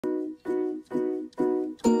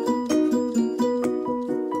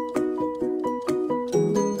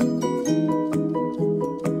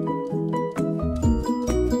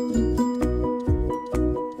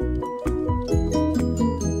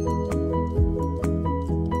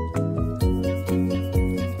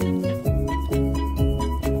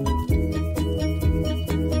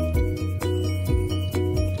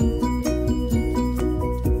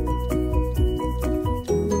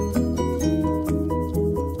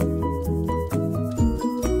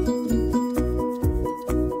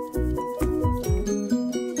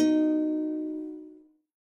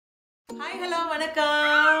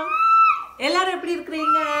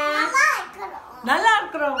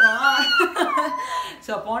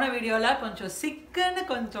So போன வீடியோவில் கொஞ்சம் சிக்குன்னு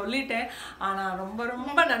கொஞ்சம் சொல்லிட்டேன். ஆனால் ரொம்ப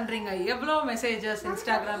ரொம்ப நன்றிங்க. எவ்வளோ மெசேஜஸ்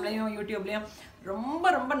இன்ஸ்டாகிராம்லேயும் யூடியூப்லேயும் ரொம்ப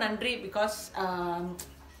ரொம்ப நன்றி. பிகாஸ்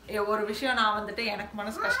ஒரு விஷயம் நான் வந்துட்டு எனக்கு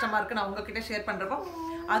மனசு கஷ்டமாக இருக்குது, நான் உங்ககிட்ட ஷேர் பண்ணுறப்போ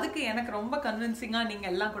அதுக்கு எனக்கு ரொம்ப கன்வின்சிங்காக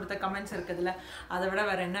நீங்கள் எல்லாம் கொடுத்த கமெண்ட்ஸ் இருக்குதுல்ல, அதை விட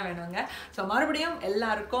வேறு என்ன வேணுங்க. ஸோ மறுபடியும்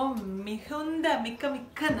எல்லாருக்கும் மிக்க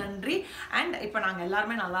மிக்க நன்றி. அண்ட் இப்போ நாங்கள்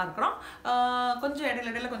எல்லாருமே நல்லா இருக்கிறோம். கொஞ்சம்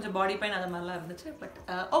இடையில கொஞ்சம் பாடி பெயின் அது மாதிரிலாம் இருந்துச்சு. பட்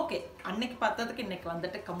ஓகே, அன்னைக்கு பார்த்ததுக்கு இன்னைக்கு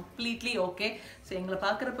வந்துட்டு கம்ப்ளீட்லி ஓகே. ஸோ எங்களை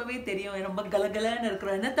பார்க்குறப்பவே தெரியும் ரொம்ப கலகலன்னு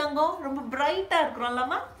இருக்கிறோம். என்ன தங்கம், ரொம்ப பிரைட்டாக இருக்கிறோம்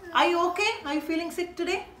இல்லாமா? ஐ ஓகே? ஐ feeling sick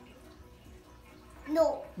today? No.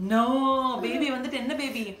 No, baby வந்துட்டு என்ன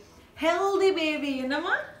பேபி? Healthy baby.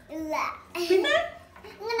 என்னமா? இல்ல. பின்ன?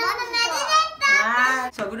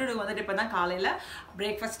 So குடுடு வந்துட்டு இப்பதான் காலையில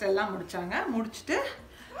பிரேக்ஃபாஸ்ட் எல்லாம் முடிச்சாங்க. முடிச்சிட்டு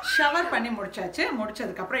ஷவர் பண்ணி முடிச்சாச்சு.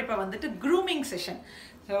 முடிச்சதுக்கு அப்புறம் இப்போ வந்துட்டு க்ரூமிங் செஷன்.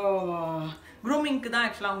 ஸோ க்ரூமிங்க்கு தான்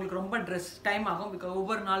ஆக்சுவலாக அவங்களுக்கு ரொம்ப டைம் ஆகும். பிகாஸ்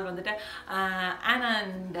ஒவ்வொரு நாள் வந்துட்டு ஆனா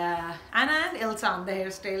அண்ட் எல்சா அந்த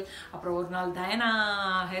ஹேர் ஸ்டைல், அப்புறம் ஒரு நாள் டயனா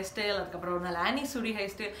ஹேர் ஸ்டைல், அதுக்கப்புறம் ஒரு நாள் ஆனி சுடி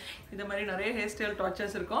ஹேர் ஸ்டைல், இது மாதிரி நிறைய ஹேர் ஸ்டைல்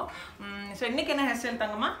டார்ச்சர்ஸ் இருக்கும். ஸோ இன்னைக்கு என்ன ஹேர் ஸ்டைல்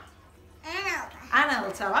தங்கம்மா? ஆனா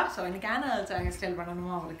எல்சாவா? ஸோ இன்னைக்கு ஆனா எல்சா ஹேர் ஸ்டைல்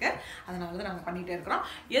பண்ணணுமா அவங்களுக்கு, அதனால தான் நாங்கள் பண்ணிகிட்டே இருக்கிறோம்.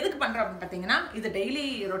 எதுக்கு பண்ணுறோம் அப்படின்னு பார்த்தீங்கன்னா, இது டெய்லி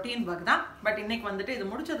ரொட்டீன் ஒர்க் தான். பட் இன்னைக்கு வந்துட்டு இது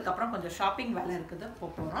முடிச்சதுக்கப்புறம் கொஞ்சம் ஷாப்பிங் வேலை இருக்குது,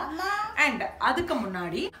 போகிறோம். அண்ட் அதுக்கு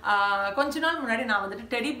முன்னாடி கொஞ்ச நாள் முன்னாடி நான் வந்துட்டு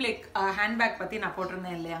டெடி பிளேக் ஹேண்ட்பேக் பற்றி நான்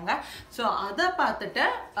போட்டிருந்தேன் இல்லையாங்க. ஸோ அதை பார்த்துட்டு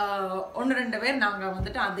 1-2 பேர் நாங்கள்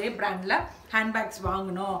வந்துட்டு அதே பிராண்டில் ஹேண்ட்பேக்ஸ்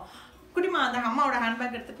வாங்கினோம். குடிமா அந்த அம்மாவோட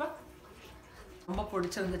ஹேண்ட்பேக் எடுத்துப்பா, ரொம்ப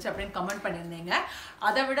பிடிச்சிருந்துச்சு அப்படின்னு கமெண்ட் பண்ணியிருந்தீங்க.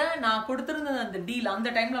 அதை விட நான் கொடுத்துருந்த அந்த டீல், அந்த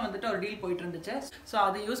டைமில் வந்துட்டு ஒரு டீல் போயிட்டு இருந்துச்சு. ஸோ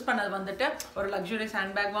அதை யூஸ் பண்ணது வந்துட்டு ஒரு லக்ஸுரியஸ்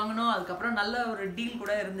ஹேண்ட்பேக் வாங்கணும், அதுக்கப்புறம் நல்ல ஒரு டீல்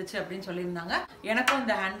கூட இருந்துச்சு அப்படின்னு சொல்லியிருந்தாங்க. எனக்கும்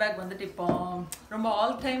இந்த ஹேண்ட்பேக் வந்துட்டு இப்போ ரொம்ப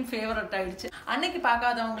ஆல் டைம் ஃபேவரட் ஆயிடுச்சு. அன்னைக்கு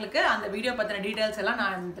பார்க்காதவங்களுக்கு அந்த வீடியோ பற்றின டீட்டெயில்ஸ் எல்லாம்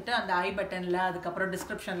நான் வந்துட்டு அந்த ஐ பட்டனில் அதுக்கப்புறம்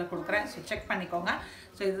டிஸ்கிரிப்ஷனில் கொடுக்குறேன். ஸோ செக் பண்ணிக்கோங்க.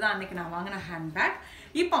 ஸோ இதுதான் அன்னைக்கு நான் வாங்கின ஹேண்ட்பேக்.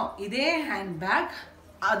 இப்போ இதே ஹேண்ட்பேக்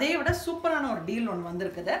அதே விட சூப்பரான ஒரு டீல் ஒன்று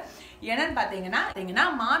வந்திருக்குது. என்னன்னு பார்த்தீங்கன்னா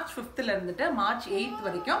மார்ச் 5th இருந்துட்டு மார்ச் 8th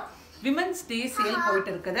வரைக்கும் விமென்ஸ் டே சேல்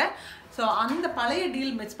போயிட்டு இருக்குது. ஸோ அந்த பழைய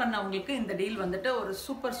டீல் மிஸ் பண்ணவங்களுக்கு இந்த டீல் வந்துட்டு ஒரு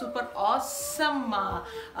சூப்பர் ஆசம்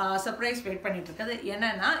சர்ப்ரைஸ் வெயிட் பண்ணிட்டு இருக்குது.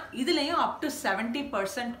 என்னன்னா இதுலேயும் அப் டு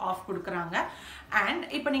 70% ஆஃப் கொடுக்குறாங்க. அண்ட்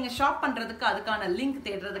இப்போ நீங்கள் ஷாப் பண்ணுறதுக்கு அதுக்கான லிங்க்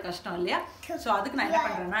தேடுறது கஷ்டம் இல்லையா? ஸோ அதுக்கு நான் என்ன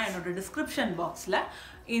பண்ணுறேன்னா, என்னோட டிஸ்கிரிப்ஷன் பாக்ஸில்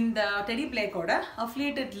இந்த டெடி பிளேக்கோட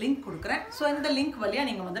அஃபிலியேட்டட் லிங்க் கொடுக்குறேன். ஸோ இந்த லிங்க் வழியாக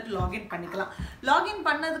நீங்கள் வந்துட்டு லாகின் பண்ணிக்கலாம். லாகின்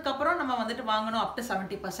பண்ணதுக்கப்புறம் நம்ம வந்துட்டு வாங்கணும் அப் டு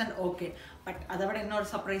 70% ஓகே. பட் அதை விட இன்னொரு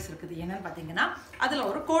சர்ப்ரைஸ் இருக்குது. என்னன்னு பார்த்தீங்கன்னா, அதில்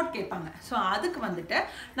ஒரு கோட் கேட்பாங்க. ஸோ அதுக்கு வந்துட்டு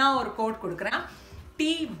நான் ஒரு கோட் கொடுக்குறேன்,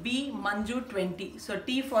 TBManju20. So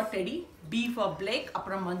T for teddy, B for plague,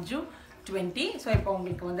 அப்புறம் மஞ்சு 20. ஸோ இப்போ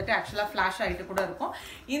உங்களுக்கு வந்துட்டு ஆக்சுவலாக ஃப்ளாஷ் ஆகிட்டு கூட இருக்கும்.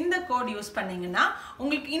 இந்த கோட் யூஸ் பண்ணிங்கன்னா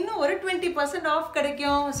உங்களுக்கு இன்னும் ஒரு 20% ஆஃப்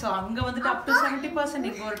கிடைக்கும். ஸோ அங்கே வந்துட்டு அப் டு 70%,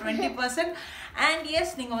 இங்கே ஒரு 20%. அண்ட்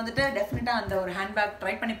எஸ், நீங்கள் வந்துட்டு டெஃபினட்டாக அந்த ஒரு ஹேண்ட்பேக்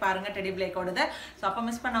ட்ரை பண்ணி பாருங்கள் டெடி பிளேக்கோடது. ஸோ அப்போ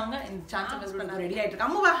மிஸ் பண்ணவங்க இந்த சான்ஸை மிஸ் பண்ண ரெடி ஆகிட்டு இருக்கு.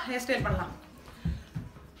 அம்மா ஹேர் ஸ்டைல் பண்ணலாம்.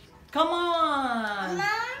 Come on.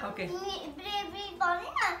 Okay.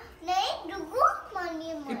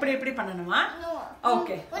 இப்படி பண்ணணுமா?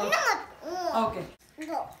 Okay okay.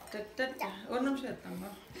 ஒரு நிமிஷம் இருக்காங்க.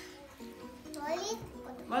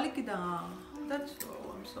 வலிக்குதா? That's so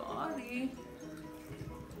I'm sorry.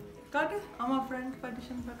 காட்டு அம்மா ஃப்ரண்ட்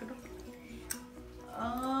பார்ட்டிஷன் பார்க்கட்டும்.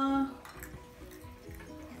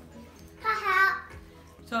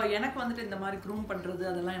 ஸோ எனக்கு வந்துட்டு இந்த மாதிரி க்ரூம் பண்ணுறது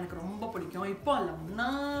அதெல்லாம் எனக்கு ரொம்ப பிடிக்கும். இப்போ இல்லை,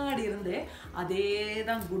 முன்னாடி இருந்தே அதே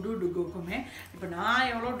தான் குடு டுகுக்குமே. இப்போ நான்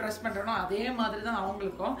எவ்வளோ ட்ரெஸ் பண்ணுறேனோ அதே மாதிரி தான்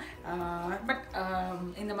அவங்களுக்கும். பட்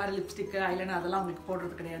இந்த மாதிரி லிப்ஸ்டிக்கு ஐலைனர் அதெல்லாம் அவங்களுக்கு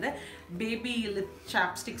போடுறது கிடையாது. பேபி லிப்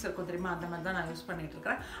சாப்ஸ்டிக்ஸ் இருக்கும் தெரியுமா, அந்த மாதிரி தான் நான் யூஸ்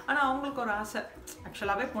பண்ணிகிட்ருக்கிறேன். ஆனால் அவங்களுக்கு ஒரு ஆசை,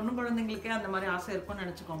 ஆக்சுவலாகவே பொண்ணு குழந்தைங்களுக்கே அந்த மாதிரி ஆசை இருக்கும்னு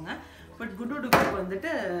நினச்சிக்கோங்க. பட் குடு டுக்கு வந்துட்டு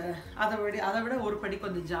அதை விட ஒரு படி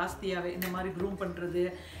கொஞ்சம் ஜாஸ்தியாகவே இந்த மாதிரி க்ரூம் பண்ணுறது.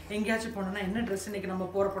 எங்கேயாச்சும் போனோம்னா என்ன ட்ரெஸ் இன்றைக்கி நம்ம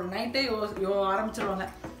போகிறோம் நைட்டே ஆரம்பிச்சிருவாங்க,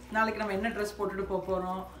 நாளைக்கு நம்ம என்ன ட்ரெஸ் போட்டுட்டு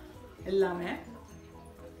போகிறோம் எல்லாமே.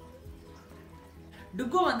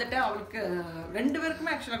 டுக்கு வந்துட்டு அவளுக்கு 2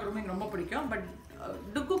 பேருக்குமே ஆக்சுவலாக க்ரூமிங் ரொம்ப பிடிக்கும். பட்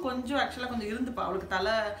டுக்கு கொஞ்சம் ஆக்சுவலாக கொஞ்சம் இருந்துப்பா, அவளுக்கு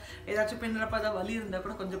தலை ஏதாச்சும் பின்னுறப்ப ஏதாவது வலி இருந்தால்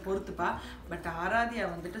கூட கொஞ்சம் பொறுத்துப்பா. பட் ஆராதியா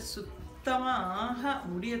வந்துட்டு சுத்தமாக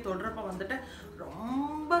முடியை தொடுறப்ப வந்துட்டு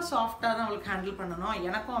ரொம்ப சாஃப்டாக தான் அவளுக்கு ஹேண்டில் பண்ணணும்.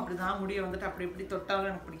 எனக்கும் அப்படி தான், முடியை வந்துட்டு அப்படி இப்படி தொட்டாலும்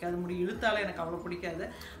எனக்கு பிடிக்காது, முடி இழுத்தாலும் எனக்கு அவ்வளோ பிடிக்காது.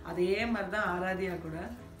 அதே மாதிரி தான் ஆராதியா கூட.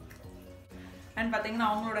 அண்ட் பார்த்தீங்கன்னா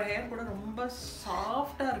அவங்களோட ஹேர் கூட ரொம்ப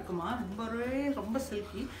சாஃப்டாக இருக்குமா, ரொம்ப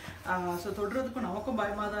சில்கி. ஸோ தொடுறதுக்கும் நமக்கும்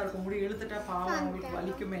பயமாக தான் இருக்கும், முடி இழுத்துட்டா பாவம் அவங்களுக்கு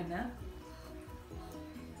வலிக்குமே.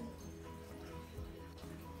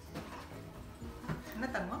 என்ன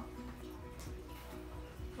தங்கம்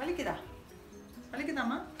வலிக்குதா?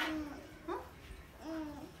 வலிக்குதாம்மா?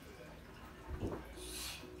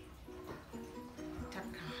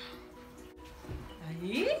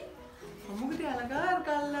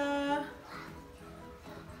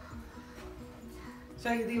 ஸோ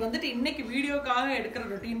இது வந்துட்டு இன்னைக்கு வீடியோக்காக எடுக்கிற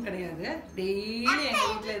ரொட்டீன் கிடையாது. டெய்லி எங்கள்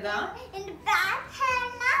வீட்டில் தான்.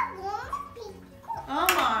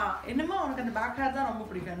 ஆமா என்னம்மா உனக்கு அந்த பேக் ஹேர் தான் ரொம்ப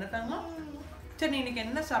பிடிக்கும் என்ன தாங்க? சரி நீ இன்னைக்கு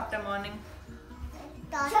என்ன சாப்பிட்ட morning?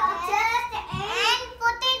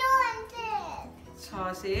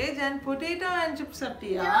 Sausage and potato and chips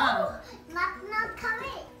சாப்பிட்டியா?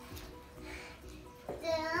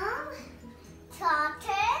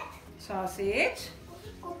 Sausage,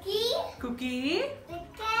 cookie,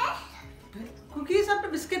 cookies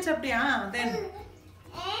சாப்பிட்டு பிஸ்கட் சாப்பிட்டியா? Then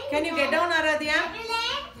can you get down Aradhya?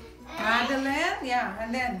 Madeline, yeah,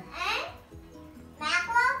 and then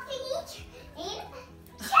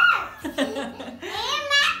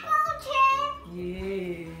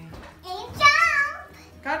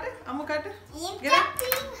காட்டு அம்மா காட்டு.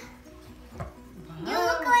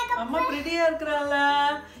 அம்மா pretty-ஆ இருக்கறாள.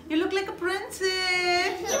 You look like a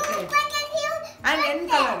princess. Okay. And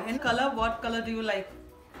in color, what color do you like?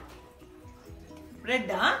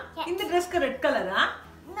 Red, ah? In the dress ka red color, ah?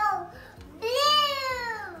 No, blue.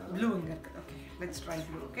 Blue in there. Okay, let's try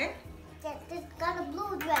blue, okay? This got a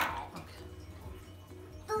blue dress. Okay.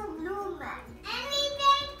 Two blue man. And we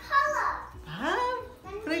red color. Ah,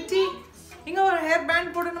 pretty. இங்க ஒரு hair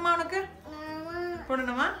band போடணுமா உனக்கு?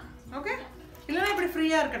 போடணுமா? Okay. இல்லனா இப்படி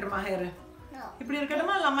ஃப்ரீயா இருக்கட்டுமா hair? No. இப்படி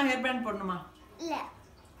இருக்கட்டுமா இல்ல அம்மா ஹேர் பேண்ட் போடணுமா? இல்ல.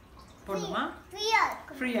 போடணுமா?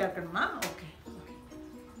 ஃப்ரீயா இருக்கணுமா? ஓகே.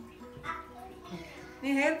 நீ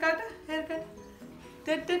ஹேர் கட்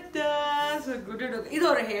so good. இது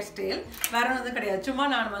ஒரு ஹேர் ஸ்டைல் வேற ஒன்றும் கிடையாது. சும்மா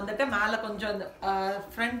நான் வந்துட்டு மேலே கொஞ்சம் அந்த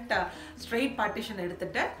ஃப்ரண்ட் ஸ்ட்ரெயிட் பார்ட்டிஷன்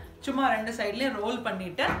எடுத்துட்டு சும்மா ரெண்டு சைட்லேயும் ரோல்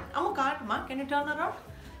பண்ணிட்டு அம்மா காட்டுமா கேன் யூ டர்ன் அரவுண்ட்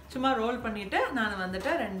சும்மா ரோல் பண்ணிட்டு நான்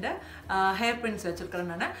வந்துட்டு ரெண்டு ஹேர் பிரிண்ட்ஸ் வச்சிருக்கிறேன்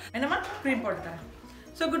நான். என்னம்மா க்ரீம் போட்டு தரேன்.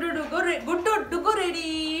 So good to go ready.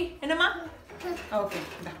 என்னம்மா? Okay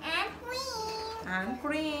and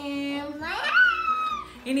cream.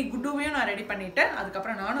 இனி குட்டுவையும் நான் ரெடி பண்ணிட்டு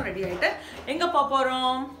அதுக்கப்புறம் நானும் ரெடி ஆயிட்டு எங்க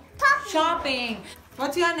போறோம்? Shopping.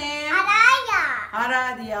 What's your name?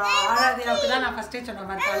 Aradhya. ஆராத்யாவுக்கு தான் நான் ஃபர்ஸ்டே சொன்ன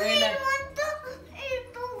மாதிரி காலையில.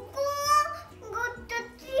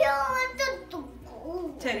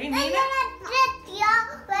 சரி நீ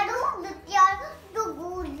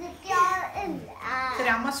சரி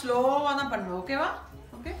அம்மா ஸ்லோவா தான் பண்ணுவோம் ஓகேவா?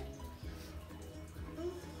 ஓகே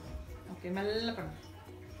ஓகே மெல்ல பண்ணு.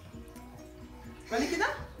 வலிக்குதா?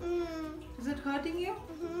 Is it hurting you?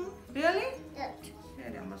 Really?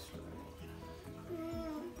 சரி அம்மா ஸ்லோ.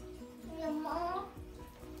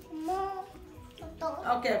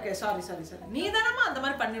 Okay okay sorry நீ தானம்மா அந்த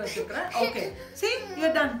மாதிரி பண்ணி வச்சிருக்கற. Okay see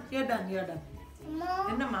you're done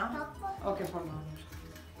என்னம்மா? Okay போலாம்.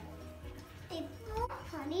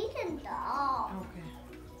 Okay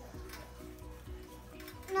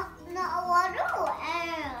நான் வரும்.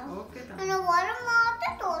 Okay தான். நான் வர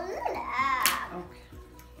மாட்டேன் சொல்ல. Okay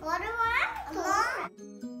வருவேன்.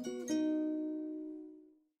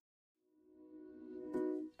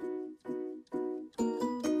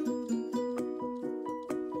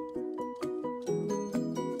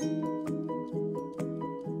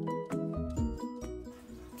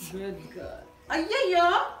 Good girl. ஐயையோ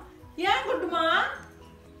ஏன் குட்டுமா?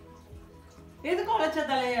 எதுக்கு உழைச்ச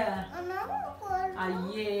தலைய?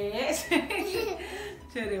 ஐயே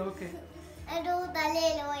சரி ஓகே. ஏதோ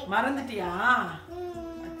தலையில வை. மறந்துட்டியா?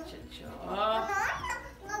 அச்சச்சோ.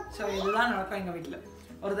 சோ இதெல்லாம் நடக்கும் எங்க வீட்ல.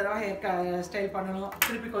 ஒரு தடவை ஹேர் ஸ்டைல் பண்ணனும்.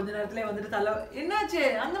 திருப்பி கொஞ்ச நேரத்துலயே வந்துட்டு தலை என்னாச்சு?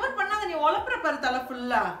 அந்த மாதிரி பண்ணாத நீ உலப்புற பாரு தலை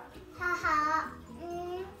ஃபுல்லா. Haha.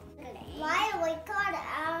 Why we got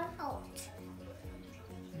out?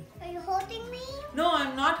 Are you hurting me? No,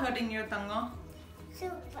 I'm not hurting you, Tangam.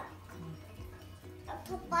 Super.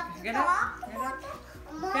 Get up.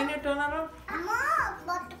 Can you turn around? Amma,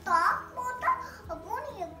 but talk about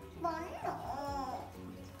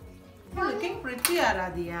You're looking pretty,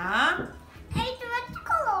 Aradhya. It's which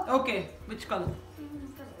color? Okay, which color?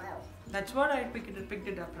 That's what I picked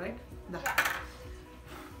it up, right?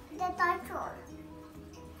 The title.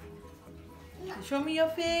 Show me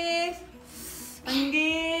your face.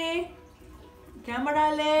 Angi. Camera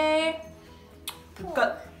le.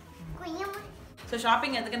 So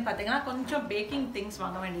shopping எதுக்குன்னு பார்த்தீங்கன்னா கொஞ்சம் packing things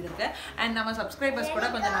வாங்க வேண்டியது இருக்கு. And நம்ம subscribers கூட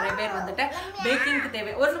கொஞ்சம் நிறைய பேர் வந்துட்டு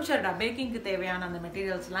பேக்கிங்க்கு தேவையான அந்த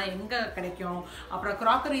மெட்டீரியல்ஸ்லாம் எங்கே கிடைக்கும், அப்புறம்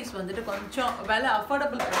க்ராக்கரிஸ் வந்துட்டு கொஞ்சம் விலை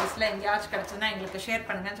அஃபோர்டபுள் ப்ரைஸில் எங்கேயாச்சும் கிடச்சுன்னா எங்களுக்கு ஷேர்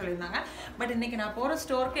பண்ணுங்கன்னு சொல்லியிருந்தாங்க. பட் இன்னைக்கு நான் போகிற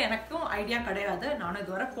ஸ்டோருக்கு எனக்கும் ஐடியா கிடையாது, நானும்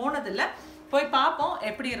இதுவரை போனதில்லை. போய் பார்ப்போம்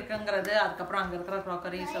எப்படி இருக்குங்கிறது. அதுக்கப்புறம் அங்கே இருக்கிற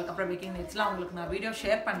க்ராக்கரிஸ், அதுக்கப்புறம் பேக்கிங் நெட்ஸ்லாம் உங்களுக்கு நான் வீடியோ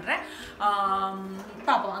ஷேர் பண்ணுறேன்.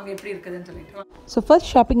 பார்ப்போம் அங்கே எப்படி இருக்குதுன்னு சொல்லிட்டு. ஸோ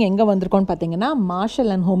ஃபர்ஸ்ட் ஷாப்பிங் எங்கே வந்திருக்கோம்னு பார்த்தீங்கன்னா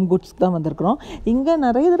மார்ஷல் அண்ட் ஹோம் குட்ஸ் தான் வந்திருக்கிறோம். இங்கே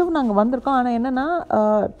நிறைய தடவை நாங்கள் வந்திருக்கோம். ஆனால் என்னென்னா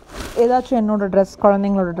ஏதாச்சும் என்னோடய ட்ரெஸ்,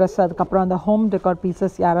 குழந்தைங்களோட ட்ரெஸ், அதுக்கப்புறம் அந்த ஹோம் டெக்கார்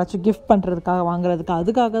பீசஸ் யாராச்சும் கிஃப்ட் பண்ணுறதுக்காக வாங்குறதுக்கு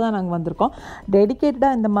அதுக்காக தான் நாங்கள் வந்திருக்கோம்.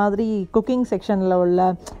 டெடிக்கேட்டடாக இந்த மாதிரி குக்கிங் செக்ஷனில் உள்ள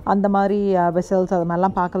அந்த மாதிரி வெசல்ஸ் அது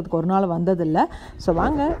மாதிரிலாம் பார்க்குறதுக்கு ஒரு நாள் வந்ததில்லை. ஸோ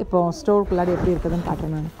வாங்க இப்போ ஸ்டோருக்குள்ளாடி எப்படி இருக்குதுன்னு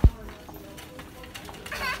காட்டுறேன் நான்.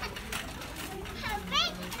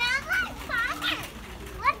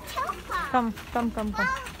 கம்.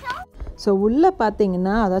 ஸோ உள்ளே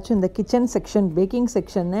பார்த்தீங்கன்னா அதாச்சும் இந்த கிச்சன் செக்ஷன், பேக்கிங்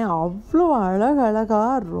செக்ஷன்னு அவ்வளோ அழகாக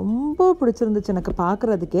ரொம்ப பிடிச்சிருந்துச்சு எனக்கு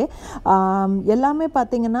பார்க்குறதுக்கே. எல்லாமே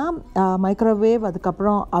பார்த்தீங்கன்னா மைக்ரோவேவ்,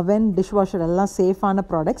 அதுக்கப்புறம் அவன், டிஷ் வாஷர் எல்லாம் சேஃபான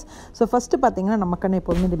ப்ராடக்ட்ஸ். ஸோ ஃபஸ்ட்டு பார்த்தீங்கன்னா நமக்கான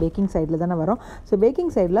எப்போதுமே இந்த பேக்கிங் சைடில் தானே வரும். ஸோ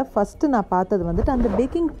பேக்கிங் சைடில் ஃபஸ்ட்டு நான் பார்த்தது வந்துட்டு அந்த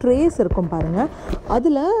பேக்கிங் ட்ரேஸ் இருக்கும் பாருங்கள்.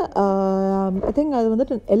 அதில் ஐ திங்க் அது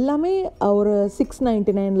வந்துட்டு எல்லாமே ஒரு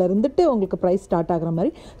 699 இருந்துட்டு உங்களுக்கு ப்ரைஸ் ஸ்டார்ட் ஆகிற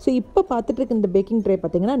மாதிரி. ஸோ இப்போ பார்த்துட்டு இருக்க இந்த பேக்கிங் ட்ரே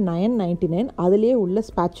பார்த்தீங்கன்னா 999. அதுலேயே உள்ள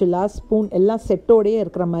ஸ்பேச்சுலா, ஸ்பூன் எல்லாம் செட்டோடையே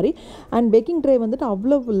இருக்கிற மாதிரி. அண்ட் பேக்கிங் ட்ரே வந்துட்டு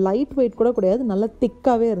அவ்வளோ லைட் வெயிட் கூட கிடையாது, நல்லா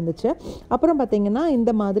திக்காகவே இருந்துச்சு. அப்புறம் பார்த்தீங்கன்னா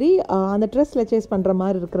இந்த மாதிரி அந்த ட்ரெஸ்ஸில் சேஸ் பண்ணுற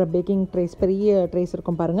மாதிரி இருக்கிற பேக்கிங் ட்ரேஸ், பெரிய ட்ரேஸ்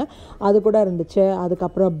இருக்கும் பாருங்கள், அது கூட இருந்துச்சு.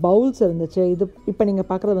 அதுக்கப்புறம் பவுல்ஸ் இருந்துச்சு. இது இப்போ நீங்கள்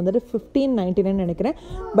பார்க்குறது வந்துட்டு 1599 நினைக்கிறேன்.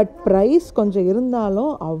 பட் ப்ரைஸ் கொஞ்சம்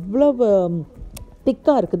இருந்தாலும் அவ்வளவு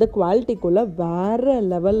திக்காக இருக்குது, குவாலிட்டிக்குள்ளே வேறு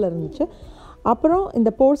லெவலில் இருந்துச்சு. அப்புறம் இந்த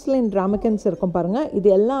போர்ஸ்லைன் ராமக்கன்ஸ் இருக்கும் பாருங்கள், இது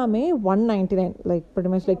எல்லாமே 199, லைக் pretty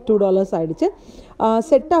much லைக் $2 ஆகிடுச்சு.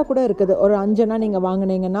 செட்டாக கூட இருக்குது. ஒரு 5 நீங்கள்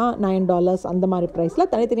வாங்கினீங்கன்னா $9 அந்த மாதிரி ப்ரைஸில்.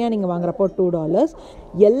 தனித்தனியாக நீங்கள் வாங்குறப்போ $2.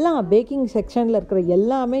 எல்லா பேக்கிங் செக்ஷனில் இருக்கிற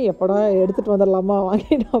எல்லாமே எப்படா எடுத்துகிட்டு வந்துடலாமா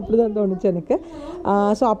வாங்கிட்டு அப்படி தான் தோணுச்சு எனக்கு.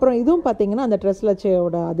 ஸோ அப்புறம் இதுவும் பார்த்தீங்கன்னா அந்த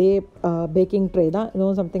ட்ரெஸ்லச்சோட அதே பேக்கிங் ட்ரே தான்.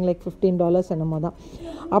 இதுவும் சம்திங் லைக் $15 என்னமோ தான்.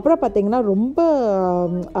 அப்புறம் பார்த்தீங்கன்னா ரொம்ப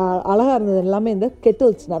அழகாக இருந்தது எல்லாமே இந்த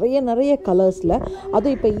கெட்டில்ஸ், நிறைய கலர்ஸில்.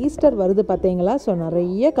 அதுவும் இப்போ ஈஸ்டர் வருது பார்த்தீங்களா, ஸோ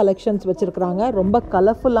நிறைய கலெக்ஷன்ஸ் வச்சுருக்குறாங்க. ரொம்ப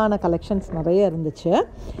கலர்ஃபுல்லான கலெக்ஷன்ஸ் நிறைய இருந்துச்சு.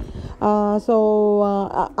 ஸோ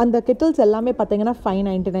அந்த கெட்டில்ஸ் எல்லாமே பார்த்தீங்கன்னா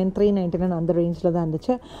 599, 399 அந்த ரேஞ்சில் தான்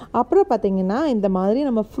இருந்துச்சு. அப்புறம் பார்த்தீங்கன்னா இந்த மாதிரி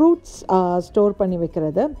நம்ம ஃப்ரூட்ஸ் ஸ்டோர் பண்ணி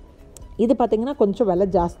வைக்கிறது, இது பார்த்திங்கன்னா கொஞ்சம் விலை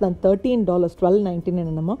ஜாஸ்தி தான், $13, $12.99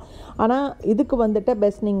 என்னமோ. ஆனால் இதுக்கு வந்துட்டு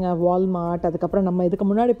பெஸ்ட் நீங்கள் வால்மார்ட், அதுக்கப்புறம் நம்ம இதுக்கு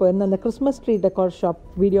முன்னாடி போயிருந்த அந்த கிறிஸ்மஸ் ட்ரீ டெக்கார் ஷாப்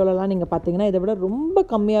வீடியோலலாம் நீங்கள் பார்த்தீங்கன்னா இதை விட ரொம்ப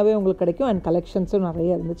கம்மியாகவே உங்களுக்கு கிடைக்கும். அண்ட் கலெக்ஷன்ஸும்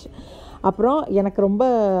நிறைய இருந்துச்சு. அப்புறம் எனக்கு ரொம்ப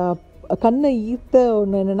கண்ணை ஈர்த்த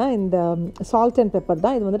ஒன்று என்னென்னா இந்த சால்ட் அண்ட் பெப்பர்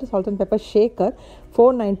தான். இது வந்துட்டு சால்ட் அண்ட் பெப்பர் ஷேக்கர்,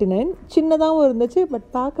 $4.99. சின்னதாகவும் இருந்துச்சு, பட்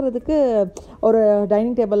பார்க்குறதுக்கு ஒரு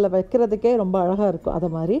டைனிங் டேபிளில் வைக்கிறதுக்கே ரொம்ப அழகாக இருக்கும் அது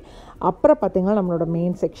மாதிரி. அப்புறம் பார்த்திங்கன்னா நம்மளோட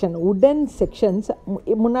மெயின் செக்ஷன் உடன் செக்ஷன்ஸ்.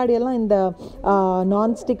 முன்னாடியெல்லாம் இந்த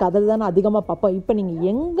நான்ஸ்டிக் அதில் தானே அதிகமாக பார்ப்போம். இப்போ நீங்கள்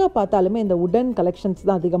எங்கே பார்த்தாலுமே இந்த உடன் கலெக்ஷன்ஸ்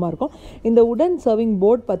தான் அதிகமாக இருக்கும். இந்த உடன் சர்விங்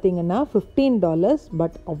போர்ட் பார்த்திங்கன்னா $15,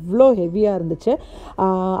 பட் அவ்வளோ ஹெவியாக இருந்துச்சு.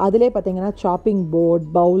 அதிலே பார்த்திங்கன்னா சாப்பிங் போர்ட்,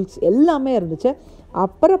 பவுல்ஸ் எல்லாமே இருந்துச்சு.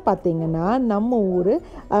 அப்புறம் பார்த்திங்கன்னா நம்ம ஊர்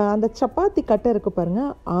அந்த சப்பாத்தி கட்டை இருக்குது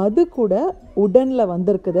பாருங்கள், அது கூட உடனில்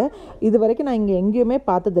வந்திருக்குது. இது வரைக்கும் நான் இங்கே எங்கேயுமே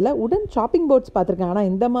பார்த்ததில்ல. உடன் சாப்பிங் போர்ட்ஸ் பார்த்துருக்கேன், ஆனால்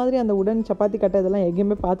இந்த மாதிரி அந்த உடன் சப்பாத்தி கட்டை இதெல்லாம்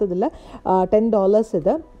எங்கேயுமே பார்த்ததில்ல. $10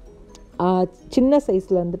 இது. சின்ன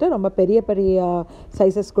சைஸில் இருந்துட்டு ரொம்ப பெரிய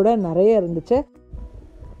சைஸஸ் கூட நிறைய இருந்துச்சு.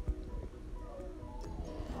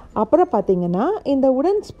 அப்புறம் பார்த்தீங்கன்னா இந்த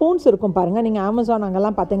உடன் ஸ்பூன்ஸ் இருக்கும் பாருங்கள், நீங்கள் அமேசான்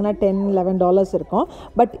அங்கெல்லாம் பார்த்தீங்கன்னா $10-11 இருக்கும்.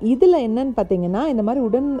 பட் இதில் என்னன்னு பார்த்தீங்கன்னா இந்த மாதிரி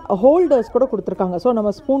உடன் ஹோல்டர்ஸ் கூட கொடுத்துருக்காங்க. ஸோ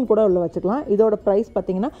நம்ம ஸ்பூன் கூட உள்ள வச்சுக்கலாம். இதோட ப்ரைஸ்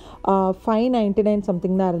பார்த்தீங்கன்னா $5.99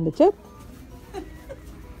 சம்திங் தான் இருந்துச்சு.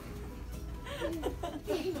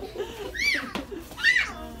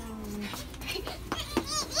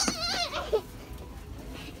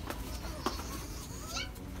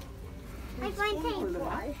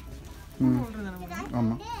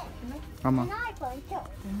 ஆமாம் ஆமாம்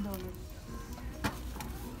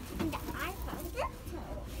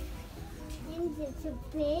It's a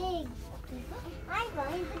big. I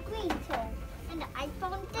found the green toy, and I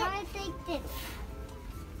found this. I take this.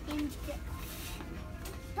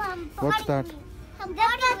 What's that?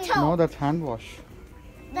 No, that's hand wash.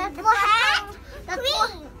 That's for hand. That's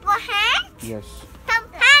for hand. Yes. Some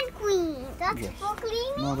hand cream. That's Yes. for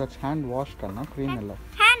cleaning. No, that's hand wash karna, cream illa.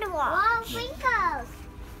 Hand wash. Wow, wrinkles.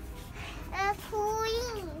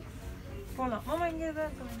 Cream. போலாம் மாமா இங்கே தான்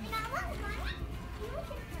இருக்கு.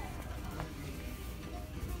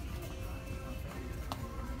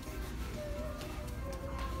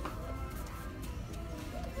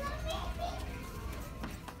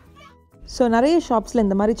 So நிறைய ஷாப்ஸில்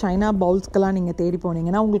இந்த மாதிரி China பவுல்ஸ்க்கெல்லாம் நீங்கள் தேடி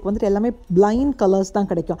போனீங்கன்னா உங்களுக்கு வந்துட்டு எல்லாமே பிளைண்ட் கலர்ஸ் தான்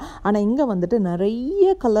கிடைக்கும். ஆனால் இங்கே வந்துட்டு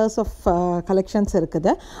நிறைய கலர்ஸ் ஆஃப் கலெக்ஷன்ஸ்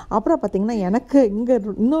இருக்குது. அப்புறம் பார்த்திங்கன்னா எனக்கு இங்கே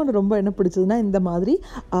இன்னொன்று ரொம்ப என்ன பிடிச்சதுன்னா இந்த மாதிரி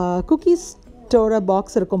குக்கீஸ் ஸ்டோர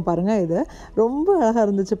பாக்ஸ் இருக்கும் பாருங்கள். இது ரொம்ப அழகாக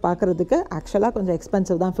இருந்துச்சு பார்க்குறதுக்கு. ஆக்சுவலாக கொஞ்சம்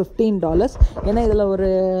எக்ஸ்பென்சிவ் தான், $15. ஏன்னா இதில் ஒரு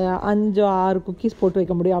 5-6 குக்கீஸ் போட்டு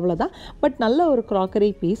வைக்க முடியும், அவ்வளோதான். பட் நல்ல ஒரு க்ராக்கரி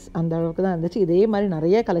பீஸ் அந்த அளவுக்கு தான் இருந்துச்சு. இதே மாதிரி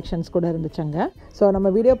நிறைய கலெக்ஷன்ஸ் கூட இருந்துச்சுங்க. ஸோ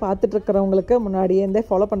நம்ம வீடியோ பார்த்துட்ருக்கிறவங்களுக்கு முன்னாடியே இருந்தே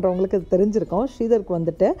ஃபாலோ பண்ணுறவங்களுக்கு இது தெரிஞ்சிருக்கும். ஸ்ரீதருக்கு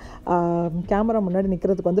வந்துட்டு கேமரா முன்னாடி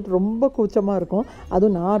நிற்கிறதுக்கு வந்துட்டு ரொம்ப கூச்சமாக இருக்கும்.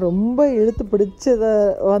 அதுவும் நான் ரொம்ப இழுத்து பிடிச்சதை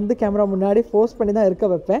வந்து கேமரா முன்னாடி ஃபோர்ஸ் பண்ணி தான்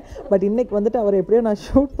இருக்க வைப்பேன். பட் இன்றைக்கி வந்துட்டு அவர் எப்படியோ நான்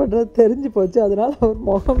ஷூட் பண்ணுறது தெரிஞ்சு போச்சு. அதனால் அவர்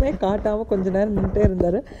முகமே காட்டாமல் கொஞ்ச நேரம் நின்றுட்டே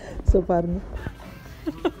இருந்தார். ஸோ பாருங்கள்,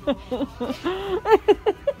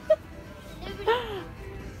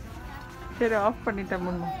 சரி ஆஃப் பண்ணிட்டேன்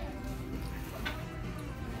முன்ன.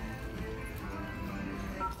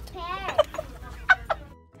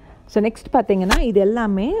 ஸோ நெக்ஸ்ட் பார்த்தீங்கன்னா இது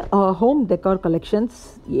எல்லாமே ஹோம் டெக்கார் கலெக்ஷன்ஸ்.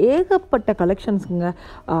 ஏகப்பட்ட கலெக்ஷன்ஸுங்க,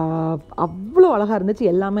 அவ்வளோ அழகாக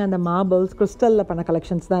இருந்துச்சு. எல்லாமே அந்த மார்பிள்ஸ் கிறிஸ்டலில் பண்ண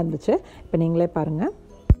கலெக்ஷன்ஸ் தான் இருந்துச்சு. இப்போ நீங்களே பாருங்கள்.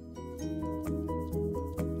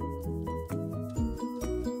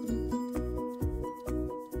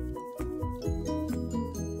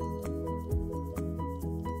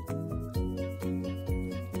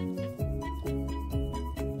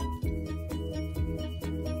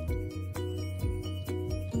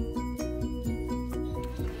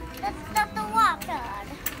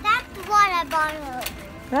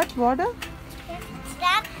 That's water?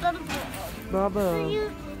 That's Bubble.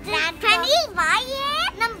 Can you buy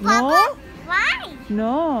it? No. Why?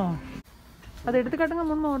 No. அதை எடுத்து காட்டுங்க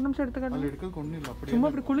முன்மா, ஒரு நிமிஷம் எடுத்து காட்டுங்க. எடுக்க ஒன்றும் இல்லை, அப்படியே சும்மா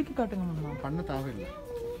அப்படி குலுக்கி காட்டுங்க முன்மா. பண்ண தேவையில்லை.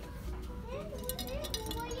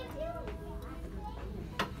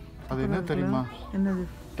 அது என்ன தெரியுமா? என்னது?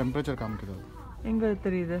 டெம்பரேச்சர் காமிக்குது. எங்கே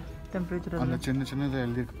தெரியுது டெம்பரேச்சர்? அந்த சின்ன சின்னதாக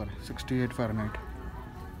எழுதியிருக்கு பாரு, 68 Fahrenheit.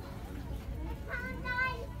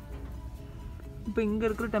 இப்போ இங்கே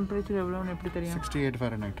இருக்கிற டெம்பரேச்சர் எவ்வளோன்னு எப்படி தெரியும்? 68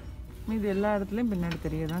 Fahrenheit. இது எல்லா இடத்துலையும் பின்னாடி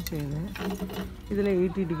தெரிய தான் செய்யுது. இதில்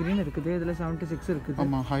 80 டிகிரின்னு இருக்குது, இதில் 76 இருக்குது.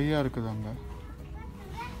 ஆமாம், ஹையாக இருக்குது அங்கே.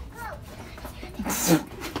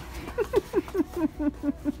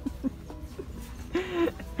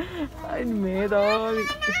 மேதாவி.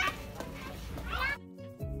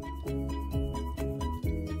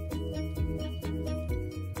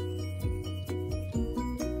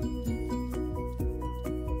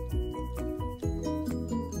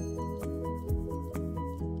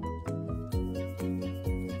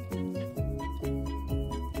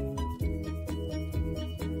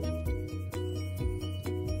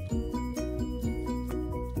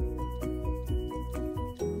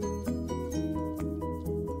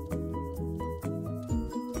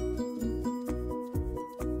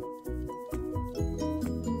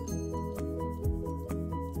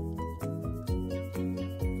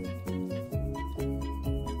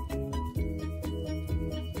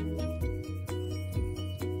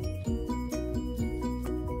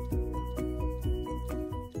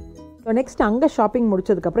 ஸோ நெக்ஸ்ட் அங்கே ஷாப்பிங்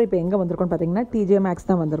முடிச்சதுக்கப்புறம் இப்போ எங்கே வந்திருக்கோன்னு பார்த்தீங்கன்னா TJMax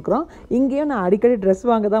தான் வந்திருக்கிறோம். இங்கேயும் நான் அடிக்கடி ட்ரெஸ்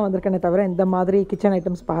வாங்க தான் வந்திருக்கேனே தவிர இந்த மாதிரி கிச்சன்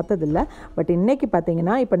ஐட்டம்ஸ் பார்த்ததில்லை. பட் இன்றைக்கி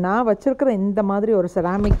பார்த்தீங்கன்னா இப்போ நான் வச்சுருக்கிற இந்த மாதிரி ஒரு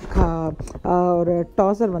செராமிக் ஒரு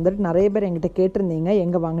டாசர் வந்துட்டு நிறைய பேர் என்கிட்ட கேட்டிருந்தீங்க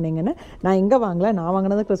எங்கே வாங்கினீங்கன்னு. நான் எங்கே வாங்கலை, நான்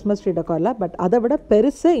வாங்கினது கிறிஸ்மஸ் ட்ரீ டெக்காரில். பட் அதை விட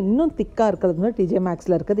பெருசு இன்னும் திக்காக இருக்கிறது வந்து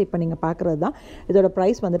TJMaxல இருக்குது. இப்போ நீங்கள் பார்க்குறது தான். இதோட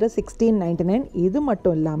ப்ரைஸ் வந்துட்டு $16.99. இது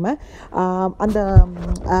மட்டும் இல்லாமல் அந்த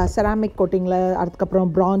செராமிக் கோட்டிங்கில்,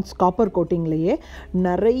 அதுக்கப்புறம் பிரான்ஸ் காப்பர் கோட்டிங்லேயே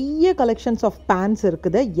நிறைய கலெக்ஷன்ஸ் ஆஃப் பேன்ஸ்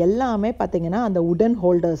இருக்குது. எல்லாமே பார்த்தீங்கன்னா அந்த உடன்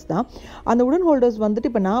ஹோல்டர்ஸ் தான். அந்த உடன் ஹோல்டர்ஸ் வந்துட்டு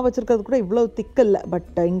இப்போ நான் வச்சுருக்கிறது கூட இவ்வளோ திக்கு இல்லை,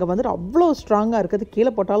 பட் இங்கே வந்துட்டு அவ்வளோ ஸ்ட்ராங்காக இருக்குது,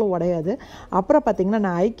 கீழே போட்டாலும் உடையாது. அப்புறம் பார்த்தீங்கன்னா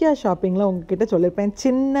நான் ஐக்கியா ஷாப்பிங்கில் உங்ககிட்ட சொல்லியிருப்பேன்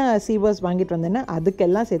சின்ன சீவர்ஸ் வாங்கிட்டு வந்தேன்னு,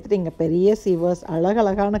 அதுக்கெல்லாம் சேர்த்துட்டு இங்கே பெரிய சீவர்ஸ்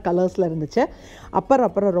அழகழகான கலர்ஸில் இருந்துச்சு.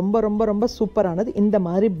 அப்புறம் ரொம்ப ரொம்ப ரொம்ப சூப்பரானது இந்த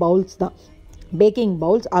மாதிரி பவுல்ஸ் தான், பேக்கிங்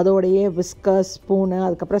பவுல்ஸ். அதோடையே விஸ்கர், ஸ்பூனு,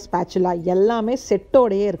 அதுக்கப்புறம் ஸ்பேச்சுலா எல்லாமே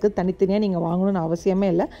செட்டோடையே இருக்குது. தனித்தனியாக நீங்கள் வாங்கணும்னு அவசியமே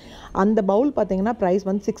இல்லை. அந்த பவுல் பார்த்தீங்கன்னா ப்ரைஸ்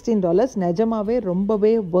வந்து $16. நிஜமாகவே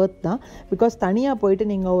ரொம்பவே ஒர்த் தான். பிகாஸ் தனியாக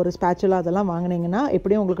போயிட்டு நீங்கள் ஒரு ஸ்பேச்சுலா அதெல்லாம் வாங்கினீங்கன்னா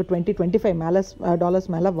எப்படியும் உங்களுக்கு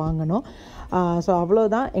 $20-25 மேலே வாங்கணும். ஸோ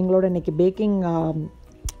அவ்வளோதான் எங்களோட இன்றைக்கி பேக்கிங்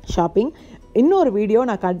ஷாப்பிங். இன்னொரு வீடியோ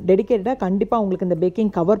நான் டெடிக்கேட்டடாக கண்டிப்பாக உங்களுக்கு இந்த பேக்கிங்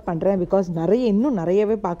கவர் பண்ணுறேன். பிகாஸ் இன்னும்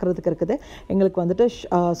நிறையவே பார்க்குறதுக்கு இருக்குது. எங்களுக்கு வந்துட்டு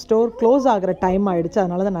ஸ்டோர் க்ளோஸ் ஆகிற டைம் ஆகிடுச்சு,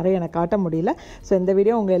 அதனால தான் நிறைய எனக்கு காட்ட முடியல. ஸோ இந்த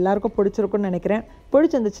வீடியோ உங்கள் எல்லாருக்கும் பிடிச்சிருக்குன்னு நினைக்கிறேன்.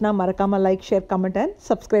 பிடிச்சிருந்துச்சுன்னா மறக்காமல் like, share, comment and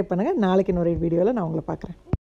subscribe பண்ணுங்கள். நாளைக்கு இன்னொரு வீடியோவில் நான் உங்களை பார்க்குறேன்.